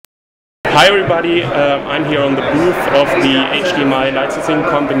Hi everybody, I'm here on the booth of the HDMI Licensing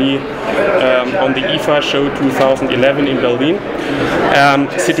company on the IFA show 2011 in Berlin.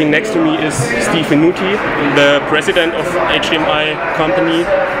 Sitting next to me is Steve Venuti, the president of HDMI company,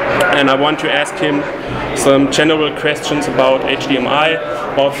 and I want to ask him some general questions about HDMI,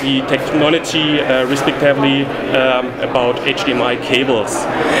 about the technology, respectively about HDMI cables.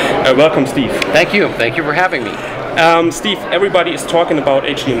 Welcome, Steve. Thank you for having me. Steve, everybody is talking about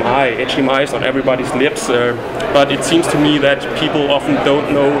HDMI. HDMI is on everybody's lips, but it seems to me that people often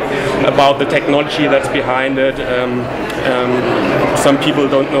don't know about the technology that's behind it. Some people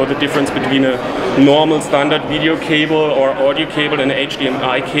don't know the difference between a normal standard video cable or audio cable and an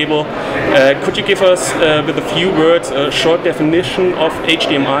HDMI cable. Could you give us, with a few words, a short definition of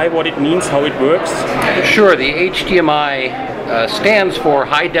HDMI, what it means, how it works? Sure. The HDMI stands for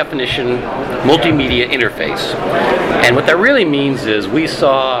High Definition Multimedia Interface. And what that really means is we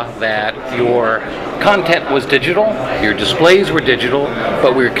saw that your content was digital, your displays were digital,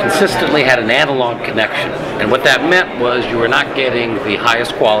 but we consistently had an analog connection. And what that meant was you were not getting the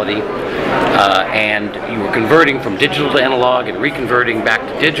highest quality, and you were converting from digital to analog and reconverting back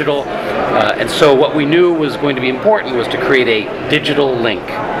to digital. And so what we knew was going to be important was to create a digital link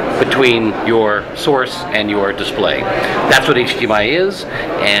between your source and your display. That's what HDMI is,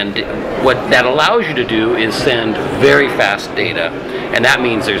 and what that allows you to do is send very fast data, and that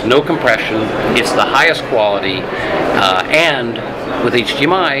means there's no compression, it's the highest quality, and with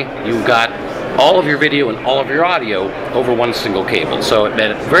HDMI you've got all of your video and all of your audio over one single cable. So it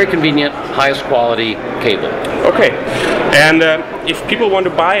made it very convenient, highest quality cable. Okay, and if people want to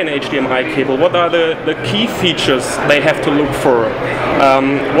buy an HDMI cable, what are the key features they have to look for?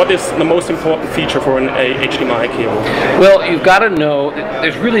 What is the most important feature for an HDMI cable? Well, you've got to know,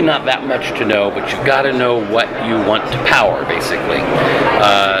 there's really not that much to know, but you've got to know what you want to power, basically.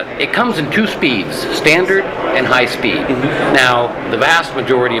 It comes in two speeds, standard and high speed. Now, the vast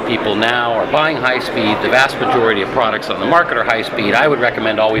majority of people now are buying high speed. The vast majority of products on the market are high speed. I would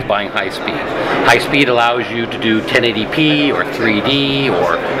recommend always buying high speed. High speed allows you to do 1080p or 3D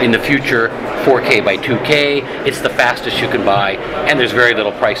or, in the future, 4K by 2K. It's the fastest you can buy, and there's very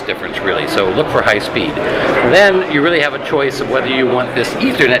little price difference, really. So look for high speed. Then you really have a choice of whether you want this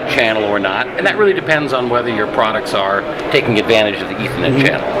Ethernet channel or not, and that really depends on whether your products are taking advantage of the Ethernet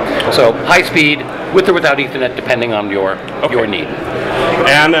channel. So high speed, with or without Ethernet, depending on your need.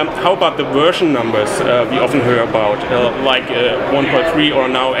 And how about the version numbers we often hear about, like 1.3 or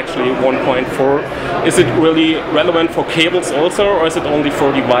now actually 1.4? Is it really relevant for cables also, or is it only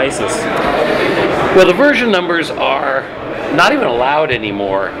for devices? Well, the version numbers are not even allowed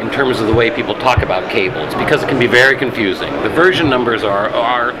anymore in terms of the way people talk about cables, because it can be very confusing. The version numbers are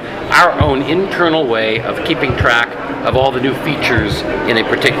our own internal way of keeping track of all the new features in a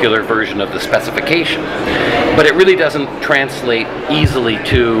particular version of the specification. But it really doesn't translate easily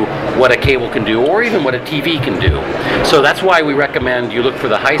to what a cable can do, or even what a TV can do. So that's why we recommend you look for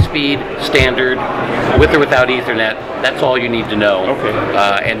the high-speed, standard, with or without Ethernet. That's all you need to know. Okay.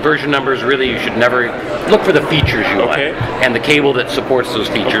 And version numbers, really, you should never look for the features you want. And the cable that supports those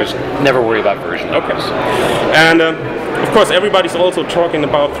features, never worry about version numbers. And of course, everybody's also talking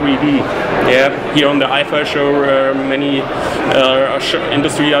about 3D. Yeah, here on the IFA show, many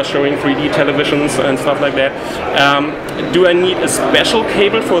industry are showing 3D televisions and stuff like that. Do I need a special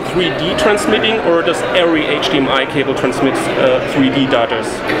cable for 3D transmitting, or does every HDMI cable transmit 3D data?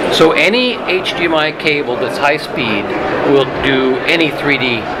 So any HDMI cable that's high speed will do any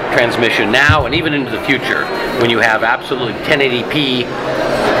 3D transmission now and even into the future, when you have absolutely 1080p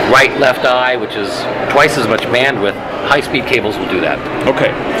right left eye, which is twice as much bandwidth. High-speed cables will do that.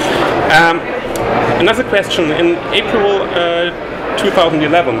 Okay. Another question. In April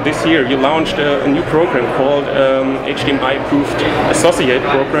 2011, this year, you launched a new program called HDMI Approved Associate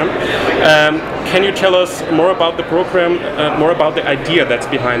Program. Can you tell us more about the program, more about the idea that's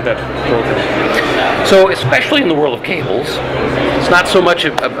behind that program? So, especially in the world of cables, it's not so much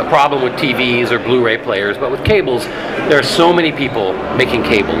a problem with TVs or Blu-ray players, but with cables, there are so many people making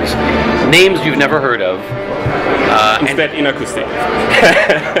cables. Names you've never heard of. Instead, in-akustik.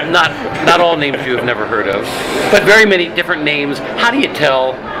 not all names you have never heard of, but very many different names. How do you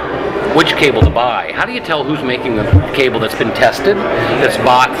tell which cable to buy? How do you tell who's making the cable that's been tested, that's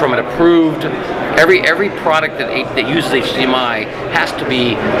bought from an approved? Every product that uses HDMI has to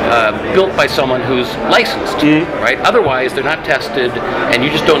be built by someone who's licensed, right? Otherwise, they're not tested, and you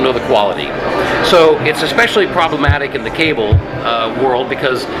just don't know the quality. So it's especially problematic in the cable world,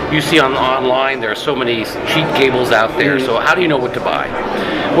 because you see online there are so many cheap cables out there. So how do you know what to buy?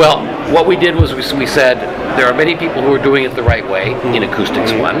 Well, what we did was we said there are many people who are doing it the right way. In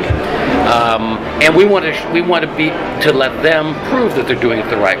acoustics, one, and we want to let them prove that they're doing it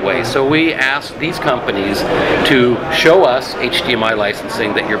the right way. So we asked these companies to show us HDMI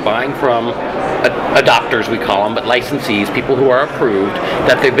licensing that you're buying from adopters, we call them, but licensees, people who are approved,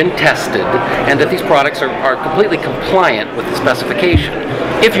 that they've been tested, and that these products are completely compliant with the specification.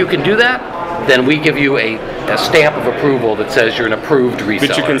 If you can do that, then we give you a stamp of approval that says you're an approved reseller.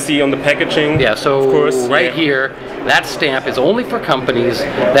 Which you can see on the packaging. Yeah, so of course, right here, that stamp is only for companies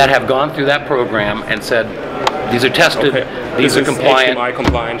that have gone through that program and said, these are tested, these are compliant, HDMI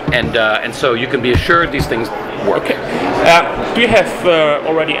compliant, and so you can be assured these things work. Okay. Do you have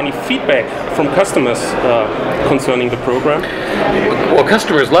already any feedback from customers concerning the program? Well,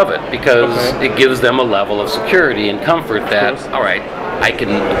 customers love it because it gives them a level of security and comfort that, all right, I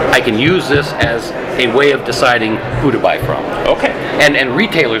can use this as a way of deciding who to buy from. Okay. And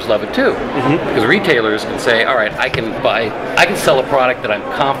retailers love it too, because retailers can say, all right, I can sell a product that I'm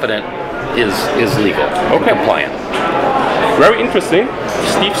confident is legal, compliant. Very interesting.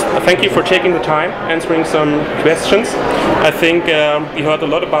 Steve, thank you for taking the time, answering some questions. I think we heard a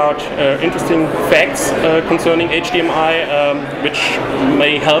lot about interesting facts concerning HDMI, which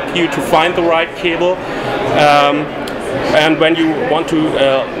may help you to find the right cable. And when you want to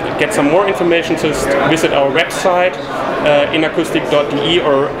get some more information, just visit our website, in-akustik.de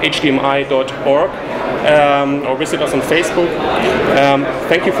or HDMI.org, or visit us on Facebook.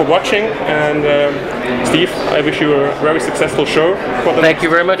 Thank you for watching, and Steve, I wish you a very successful show. Thank you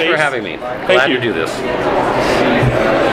very much for having me. Glad to do this.